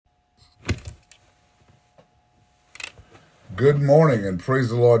Good morning and praise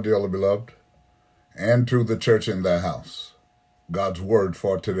the Lord, dearly beloved, and to the church in thy house. God's word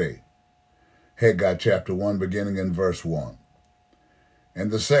for today. Haggai chapter 1, beginning in verse 1.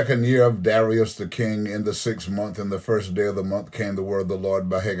 In the 2nd year of Darius the king, in the 6th month, in the 1st day of the month, came the word of the Lord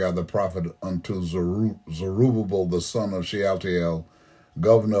by Haggai the prophet unto Zerubbabel the son of Shealtiel,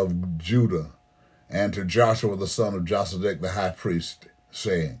 governor of Judah, and to Joshua the son of Josedech the high priest,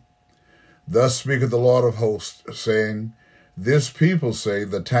 saying, Thus speaketh the Lord of hosts, saying, This people say,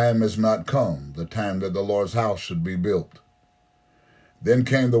 the time is not come, the time that the Lord's house should be built. Then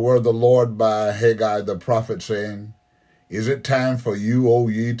came the word of the Lord by Haggai the prophet, saying, Is it time for you, O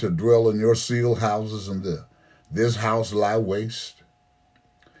ye, to dwell in your sealed houses, and this house lie waste?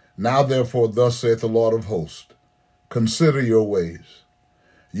 Now therefore thus saith the Lord of hosts, Consider your ways.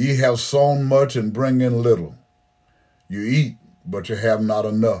 Ye have sown much and bring in little. You eat, but you have not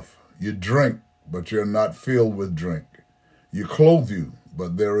enough. You drink, but you are not filled with drink. You clothe you,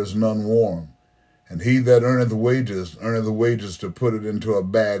 but there is none warm. And he that earneth the wages to put it into a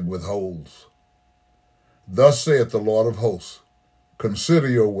bag with holes. Thus saith the Lord of hosts, Consider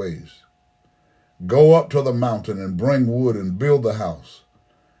your ways. Go up to the mountain and bring wood and build the house,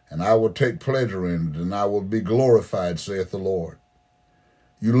 and I will take pleasure in it, and I will be glorified, saith the Lord.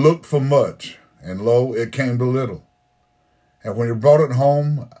 You looked for much, and lo, it came to little. And when you brought it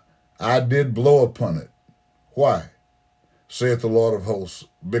home, I did blow upon it. Why? Saith the Lord of hosts,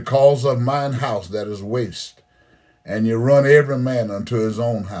 because of mine house that is waste, and you run every man unto his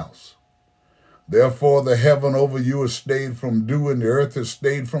own house. Therefore the heaven over you is stayed from dew, and the earth is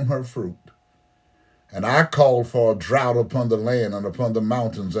stayed from her fruit. And I called for a drought upon the land, and upon the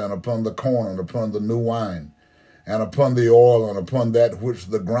mountains, and upon the corn, and upon the new wine, and upon the oil, and upon that which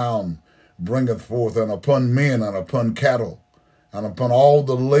the ground bringeth forth, and upon men, and upon cattle, and upon all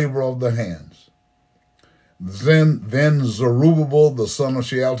the labor of the hands. Then Zerubbabel the son of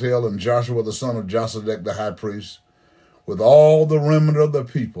Shealtiel and Joshua the son of Josedech the high priest, with all the remnant of the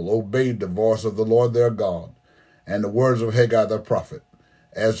people, obeyed the voice of the Lord their God, and the words of Haggai the prophet,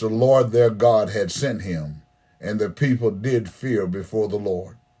 as the Lord their God had sent him, and the people did fear before the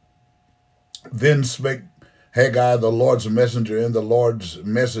Lord. Then spake Haggai the Lord's messenger in the Lord's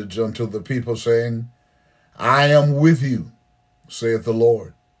message unto the people, saying, I am with you, saith the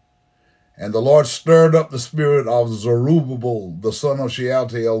Lord. And the Lord stirred up the spirit of Zerubbabel, the son of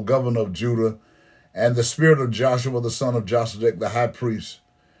Shealtiel, governor of Judah, and the spirit of Joshua, the son of Josedech, the high priest,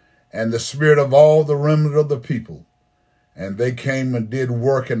 and the spirit of all the remnant of the people. And they came and did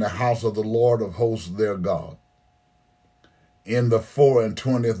work in the house of the Lord of hosts their God, in the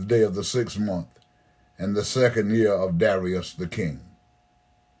 24th day of the 6th month, in the 2nd year of Darius the king.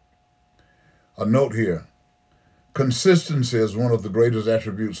 A note here. Consistency is one of the greatest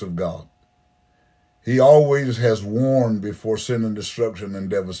attributes of God. He always has warned before sending destruction and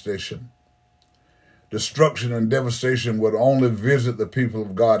devastation. Destruction and devastation would only visit the people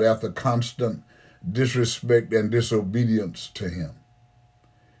of God after constant disrespect and disobedience to him.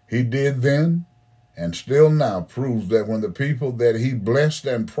 He did then, and still now proves that when the people that he blessed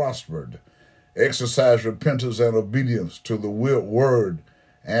and prospered exercise repentance and obedience to the word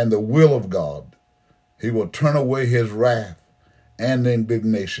and the will of God, he will turn away his wrath and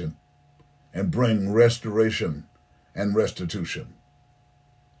indignation and bring restoration and restitution.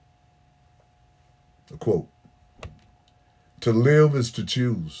 A quote, To live is to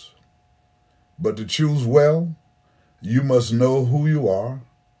choose, but to choose well, you must know who you are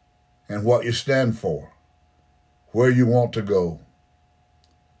and what you stand for, where you want to go,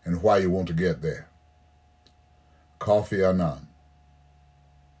 and why you want to get there. Kofi Annan.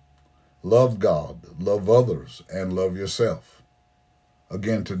 Love God, love others, and love yourself.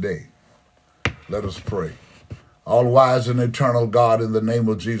 Again today, let us pray. All-wise and eternal God, in the name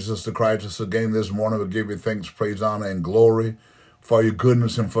of Jesus the Christ, again this morning we give you thanks, praise, honor, and glory for your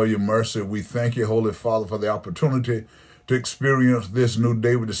goodness and for your mercy. We thank you, Holy Father, for the opportunity to experience this new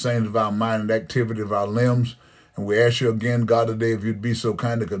day with the saints of our mind and activity of our limbs. And we ask you again, God, today, if you'd be so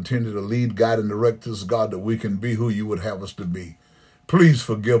kind to continue to lead, guide, and direct us, God, that we can be who you would have us to be. Please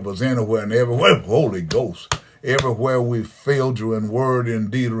forgive us anywhere and everywhere, Holy Ghost, everywhere we failed you in word, in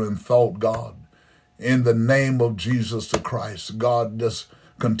deed, or in thought, God. In the name of Jesus the Christ, God, just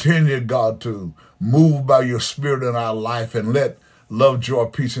continue, God, to move by your spirit in our life, and let love, joy,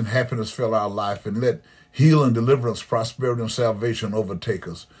 peace, and happiness fill our life, and let healing, deliverance, prosperity, and salvation overtake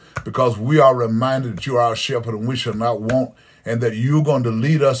us. Because we are reminded that you are our shepherd and we shall not want, and that you're going to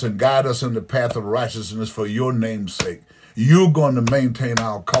lead us and guide us in the path of righteousness for your name's sake. You're going to maintain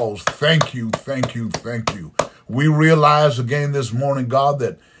our cause. Thank you, thank you, thank you. We realize again this morning, God,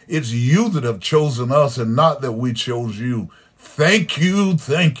 that it's you that have chosen us and not that we chose you. Thank you,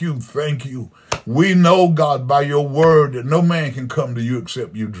 thank you, thank you. We know, God, by your word that no man can come to you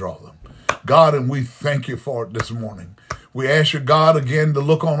except you draw them. God, and we thank you for it this morning. We ask you, God, again, to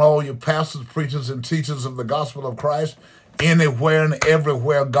look on all your pastors, preachers, and teachers of the gospel of Christ, anywhere and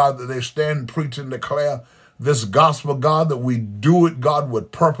everywhere, God, that they stand, preach, and declare this gospel, God, that we do it, God,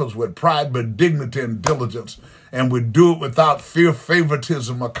 with purpose, with pride, with dignity and diligence, and we do it without fear,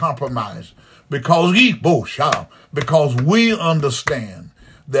 favoritism, or compromise, because we understand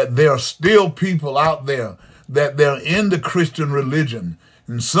that there are still people out there that they're in the Christian religion,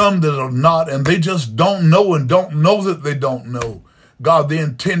 and some that are not, and they just don't know and don't know that they don't know, God, the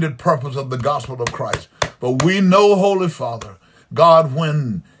intended purpose of the gospel of Christ. But we know, Holy Father, God,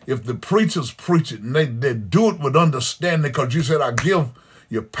 if the preachers preach it and they do it with understanding, because you said, I give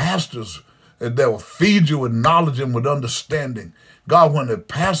your pastors that will feed you with knowledge and with understanding. God, when the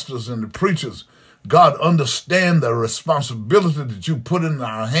pastors and the preachers, God, understand the responsibility that you put in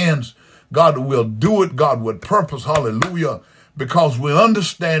our hands, God, we'll do it, God, with purpose, hallelujah, because we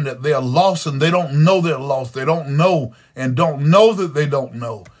understand that they are lost and they don't know they're lost. They don't know and don't know that they don't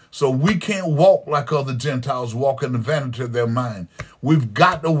know. So we can't walk like other Gentiles walk in the vanity of their mind. We've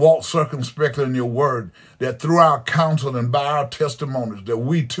got to walk circumspectly in your word, that through our counsel and by our testimonies, that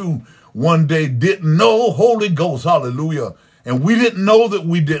we too one day didn't know Holy Ghost, hallelujah. And we didn't know that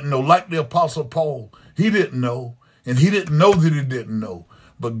we didn't know, like the Apostle Paul. He didn't know, and he didn't know that he didn't know.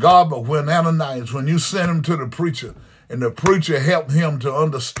 But God, when Ananias, when you sent him to the preacher, and the preacher helped him to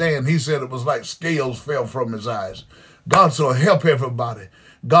understand, he said it was like scales fell from his eyes. God, so help everybody,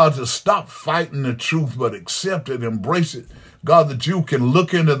 God, to stop fighting the truth, but accept it, embrace it. God, that you can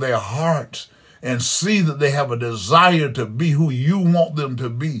look into their hearts and see that they have a desire to be who you want them to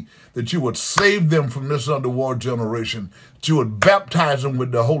be, that you would save them from this underworld generation, that you would baptize them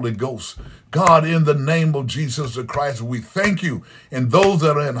with the Holy Ghost. God, in the name of Jesus the Christ, we thank you. And those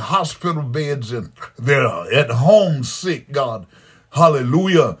that are in hospital beds and they're at home sick, God,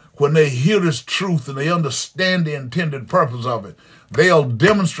 hallelujah, when they hear this truth and they understand the intended purpose of it, they'll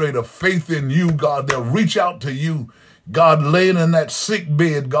demonstrate a faith in you, God. They'll reach out to you, God, laying in that sick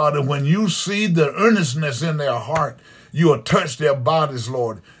bed, God. And when you see the earnestness in their heart, you'll touch their bodies,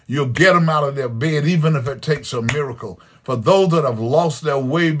 Lord. You'll get them out of their bed, even if it takes a miracle. For those that have lost their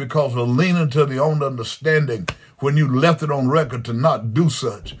way because of leaning to their own understanding, when you left it on record to not do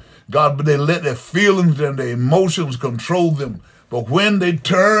such, God, but they let their feelings and their emotions control them. But when they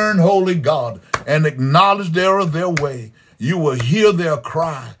turn, Holy God, and acknowledge the error of their way, you will hear their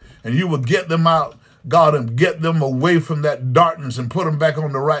cry, and you will get them out, God, and get them away from that darkness and put them back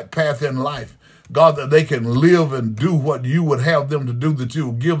on the right path in life. God, that they can live and do what you would have them to do,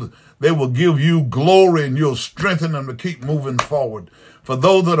 that they will give you glory, and you'll strengthen them to keep moving forward. For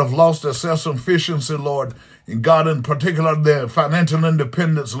those that have lost their self-sufficiency, Lord, and God, in particular, their financial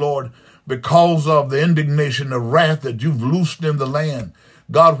independence, Lord, because of the indignation, the wrath that you've loosed in the land.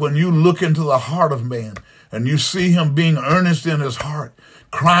 God, when you look into the heart of man and you see him being earnest in his heart,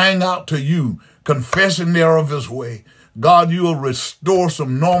 crying out to you, confessing the error of his way, God, you will restore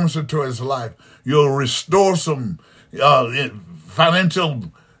some normalcy to his life. You'll restore some financial,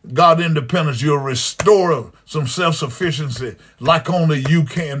 God, independence. You'll restore some self-sufficiency like only you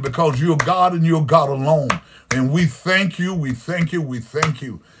can, because you're God and you're God alone. And we thank you, we thank you, we thank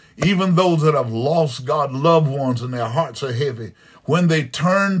you. Even those that have lost, God, loved ones and their hearts are heavy, when they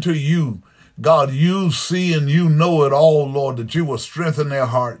turn to you, God, you see and you know it all, Lord, that you will strengthen their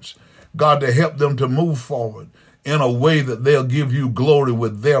hearts, God, to help them to move forward in a way that they'll give you glory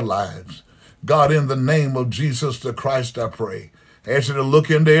with their lives. God, in the name of Jesus the Christ, I pray. I ask you to look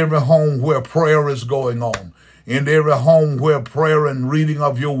into every home where prayer is going on, into every home where prayer and reading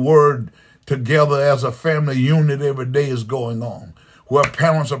of your word together as a family unit every day is going on, where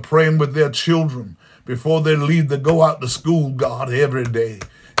parents are praying with their children before they leave to go out to school, God, every day.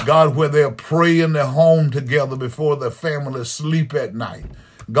 God, where they'll pray in their home together before their families sleep at night.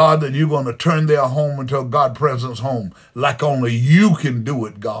 God, that you're going to turn their home into a God presence home like only you can do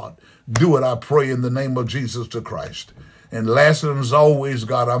it, God. Do it, I pray, in the name of Jesus the Christ. And lastly, as always,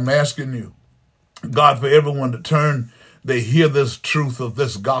 God, I'm asking you, God, for everyone to turn, they hear this truth of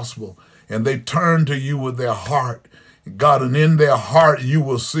this gospel, and they turn to you with their heart. God, and in their heart, you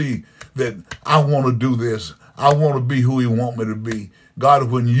will see that I want to do this. I want to be who you want me to be.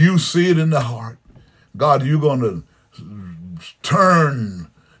 God, when you see it in the heart, God, you're going to turn,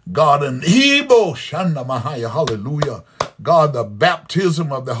 God, and Hebo Shanda Mahaya, hallelujah. God, the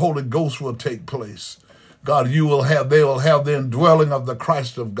baptism of the Holy Ghost will take place. God, they will have the indwelling of the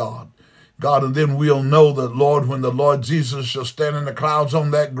Christ of God. God, and then we'll know that, Lord, when the Lord Jesus shall stand in the clouds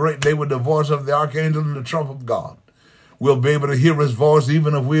on that great day with the voice of the archangel and the trump of God, We'll be able to hear his voice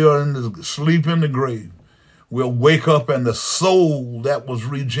even if we are in the sleep in the grave. We'll wake up and the soul that was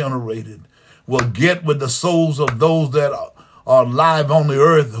regenerated will get with the souls of those that are alive on the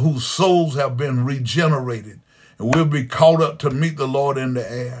earth whose souls have been regenerated. And we'll be caught up to meet the Lord in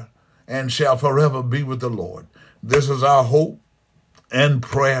the air and shall forever be with the Lord. This is our hope and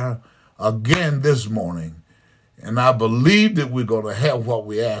prayer again this morning. And I believe that we're going to have what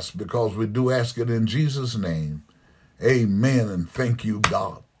we ask because we do ask it in Jesus' name. Amen and thank you,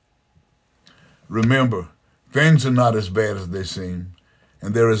 God. Remember, things are not as bad as they seem.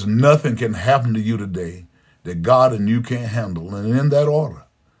 And there is nothing can happen to you today that God and you can't handle. And in that order.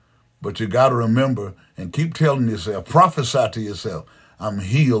 But you got to remember and keep telling yourself, prophesy to yourself, I'm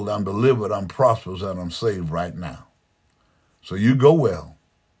healed, I'm delivered, I'm prosperous, and I'm saved right now. So you go well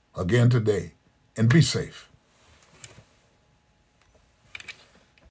again today and be safe.